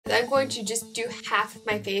I'm going to just do half of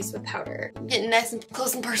my face with powder. Getting nice and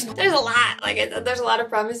close and personal. There's a lot, there's a lot of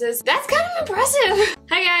promises. That's kind of impressive.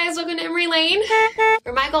 Hi guys, welcome to Emmarie Lane,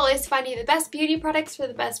 where my goal is to find you the best beauty products for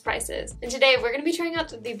the best prices. And today we're gonna be trying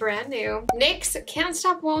out the brand new NYX Can't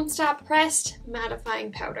Stop, Won't Stop Pressed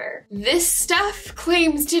Mattifying Powder. This stuff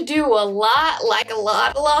claims to do a lot.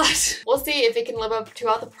 We'll see if it can live up to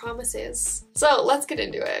all the promises. So let's get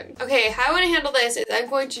into it. Okay, how I want to handle this is I'm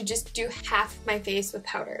going to just do half my face with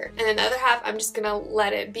powder, and then the other half I'm just gonna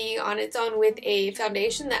let it be on its own with a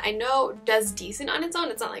foundation that I know does decent on its own.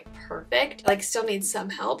 It's not like perfect, like still needs some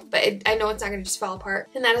help, but I know it's not gonna just fall apart.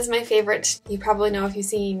 And that is my favorite. You probably know if you've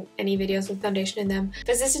seen any videos with foundation in them.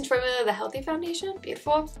 Resistance Formula, the Healthy Foundation.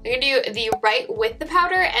 Beautiful. I'm gonna do the right with the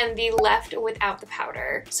powder and the left without the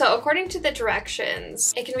powder. So according to the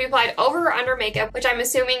directions, it can be applied over or under makeup, which I'm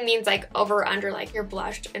assuming means like over or under like your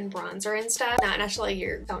blush and bronzer and stuff, not necessarily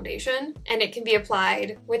your foundation. And it can be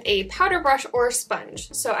applied with a powder brush or a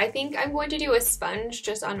sponge. So I think I'm going to do a sponge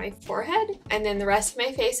just on my forehead, and then the rest of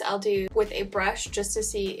my face I'll do with a brush just to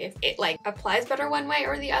see if it like applies better one way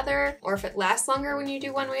or the other, or if it lasts longer when you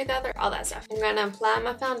do one way or the other, all that stuff. I'm gonna apply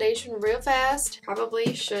my foundation real fast.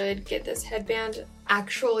 Probably should get this headband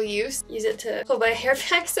actual use it to pull my hair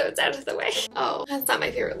back so it's out of the way. Oh, that's not my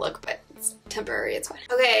favorite look, but it's temporary, it's fine.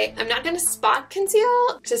 Okay, I'm not gonna spot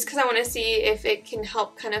conceal just because I want to see if it can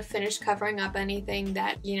help kind of finish covering up anything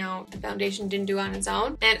that, you know, the foundation didn't do on its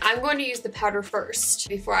own. And I'm going to use the powder first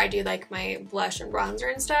before I do like my blush and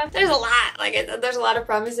bronzer and stuff. There's a lot, there's a lot of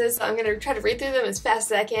promises, so I'm gonna try to read through them as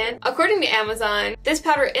fast as I can. According to Amazon, this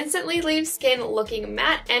powder instantly leaves skin looking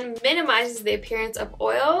matte and minimizes the appearance of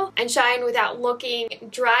oil and shine without looking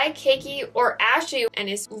dry, cakey, or ashy, and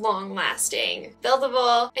is long lasting,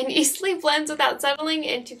 buildable, and easily blends without settling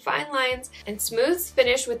into fine lines, and smooths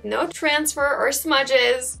finish with no transfer or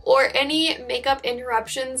smudges or any makeup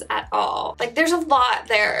interruptions at all. Like, there's a lot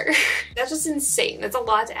there. That's just insane. That's a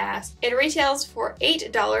lot to ask. It retails for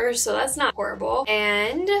 $8, so that's not horrible.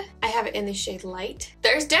 And I have it in the shade Light.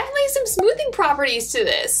 There's definitely some smoothing properties to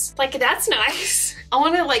this. Like, that's nice. I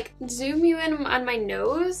want to like zoom you in on my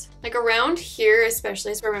nose, like around here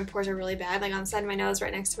especially is where my pores are really bad, like on the side of my nose,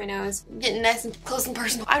 right next to my nose. Getting nice and close and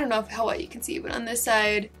personal. I don't know how well you can see, but on this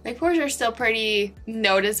side, my pores are still pretty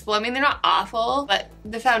noticeable. I mean, they're not awful, but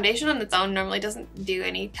the foundation on its own normally doesn't do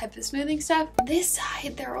any type of smoothing stuff. This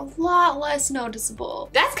side, they're a lot less noticeable.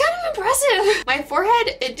 That's kind of impressive. My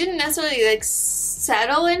forehead, it didn't necessarily like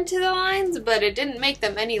settle into the lines, but it didn't make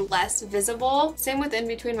them any less visible. Same with in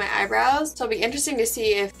between my eyebrows. So it'll be interesting to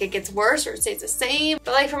see if it gets worse or it stays the same.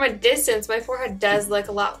 But like from a distance, my forehead does look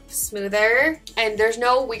a lot smoother and there's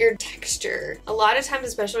no weird texture. A lot of times,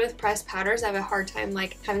 especially with pressed powders, I have a hard time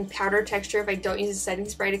like having powder texture if I don't use a setting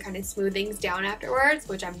spray to kind of smooth things down afterwards,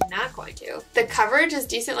 which I'm not going to. The coverage is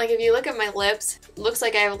decent. Like if you look at my lips, it looks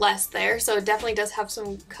like I have less there, so it definitely does have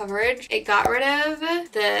some coverage. It got rid of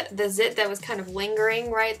the zit that was kind of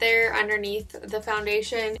lingering right there underneath the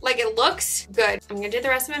foundation. Like, it looks good. I'm gonna do the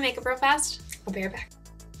rest of my makeup real fast. I'll be right back.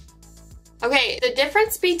 Okay, the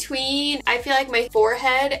difference between, I feel like my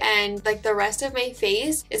forehead and like the rest of my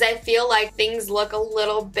face is I feel like things look a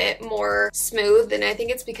little bit more smooth, and I think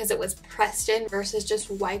it's because it was pressed in versus just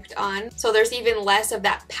wiped on. So there's even less of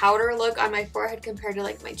that powder look on my forehead compared to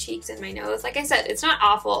like my cheeks and my nose. Like I said, it's not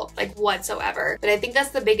awful like whatsoever, but I think that's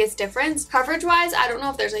the biggest difference. Coverage wise, I don't know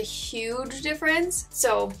if there's a huge difference.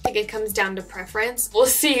 So I think it comes down to preference. We'll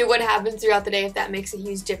see what happens throughout the day if that makes a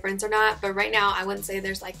huge difference or not. But right now I wouldn't say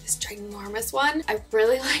there's like this ginormous one. I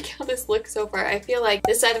really like how this looks so far. I feel like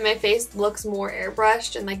this side of my face looks more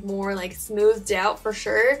airbrushed and like more like smoothed out for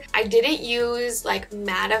sure. I didn't use like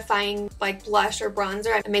mattifying like blush or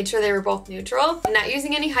bronzer. I made sure they were both neutral. I'm not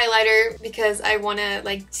using any highlighter because I want to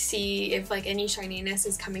like see if like any shininess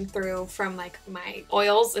is coming through from like my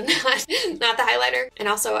oils and not the highlighter. And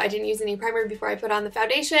also I didn't use any primer before I put on the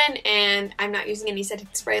foundation, and I'm not using any setting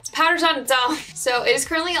spray. It's powder's on its own. So it is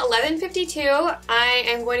currently 11:52. I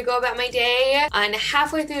am going to go about my day. And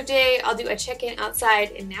halfway through the day, I'll do a check-in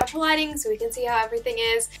outside in natural lighting so we can see how everything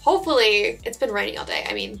is. Hopefully, it's been raining all day.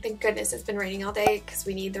 I mean, thank goodness it's been raining all day because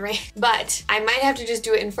we need the rain. But I might have to just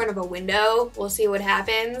do it in front of a window. We'll see what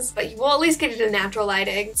happens. But we'll at least get it in natural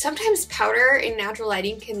lighting. Sometimes powder in natural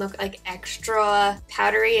lighting can look like extra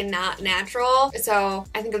powdery and not natural. So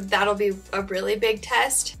I think that'll be a really big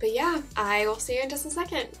test. But yeah, I will see you in just a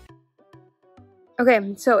second.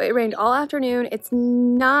 Okay, so it rained all afternoon. It's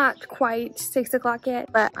not quite 6 o'clock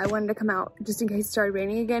yet, but I wanted to come out just in case it started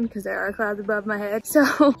raining again because there are clouds above my head. So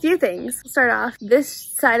a few things. Start off,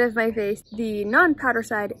 this side of my face, the non-powder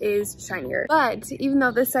side, is shinier. But even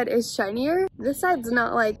though this side is shinier, this side's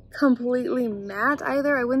not like completely matte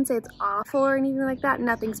either. I wouldn't say it's awful or anything like that.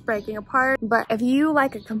 Nothing's breaking apart. But if you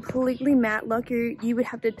like a completely matte look, you would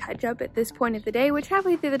have to touch up at this point of the day, which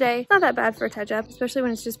halfway through the day, it's not that bad for a touch up, especially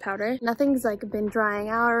when it's just powder. Nothing's like been drying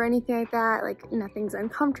out or anything like that. Like nothing's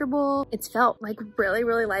uncomfortable. It's felt like really,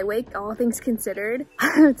 really lightweight, all things considered.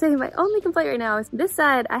 I would say my only complaint right now is this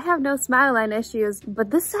side, I have no smile line issues,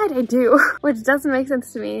 but this side I do, which doesn't make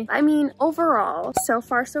sense to me. I mean, overall, so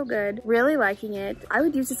far so good. Really liking it. I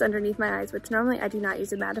would use this underneath my eyes, which normally I do not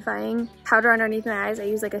use a mattifying powder underneath my eyes. I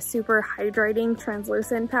use like a super hydrating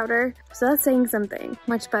translucent powder. So that's saying something,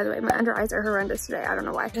 which by the way, my under eyes are horrendous today. I don't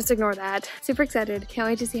know why. Just ignore that. Super excited. Can't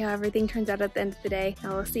wait to see how everything turns out at the end of the day. I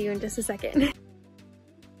will see you in just a second.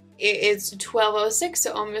 It is 12:06,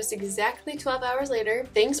 so almost exactly 12 hours later.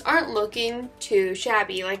 Things aren't looking too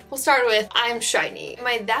shabby. Like, we'll start with, I'm shiny. Am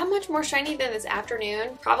I that much more shiny than this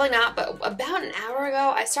afternoon? Probably not, but about an hour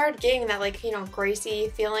ago, I started getting that, like, you know,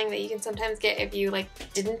 greasy feeling that you can sometimes get if you, like,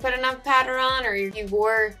 didn't put enough powder on, or you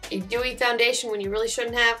wore a dewy foundation when you really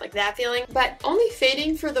shouldn't have, like that feeling. But only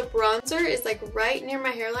fading for the bronzer is, like, right near my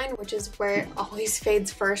hairline, which is where it always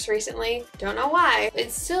fades first recently. Don't know why.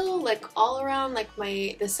 It's still, like, all around, like,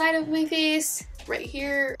 the side of my face, right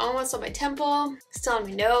here, almost on my temple, still on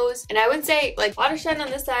my nose. And I would say like water shine on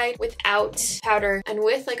this side without powder, and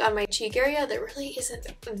with like on my cheek area, there really isn't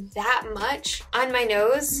that much. On my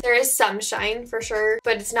nose, there is some shine for sure,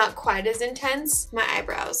 but it's not quite as intense. My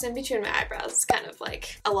eyebrows, in between my eyebrows, is kind of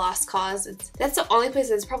like a lost cause. That's the only place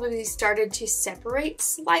that's probably started to separate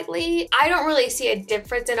slightly. I don't really see a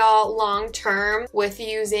difference at all long term with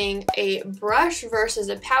using a brush versus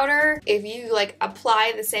a powder. If you like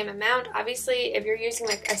apply the same amount, obviously if you're using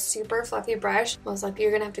like a super fluffy brush, most likely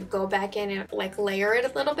you're gonna have to go back in and like layer it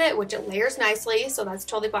a little bit, which it layers nicely, so that's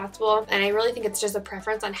totally possible. And I really think it's just a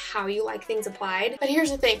preference on how you like things applied. But here's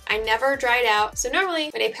the thing, I never dried out. So normally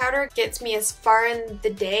when a powder gets me as far in the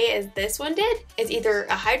day as this one did, it's either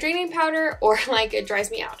a hydrating powder or like it dries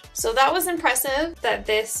me out. So that was impressive that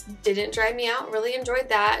this didn't dry me out. Really enjoyed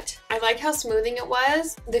that. I like how smoothing it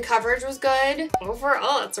was. The coverage was good.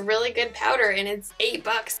 Overall, it's a really good powder, and it's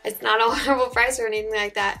 $8. It's not a horrible price or anything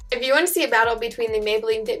like that. If you want to see a battle between the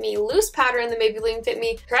Maybelline Fit Me loose powder and the Maybelline Fit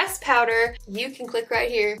Me pressed powder, you can click right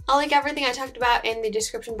here. I'll link everything I talked about in the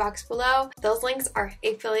description box below. Those links are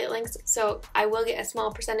affiliate links, so I will get a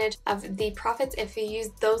small percentage of the profits if you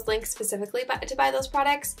use those links specifically to buy those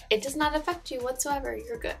products. It does not affect you whatsoever.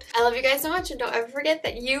 You're good. I love you guys so much, and don't ever forget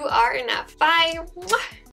that you are enough. Bye! Mwah!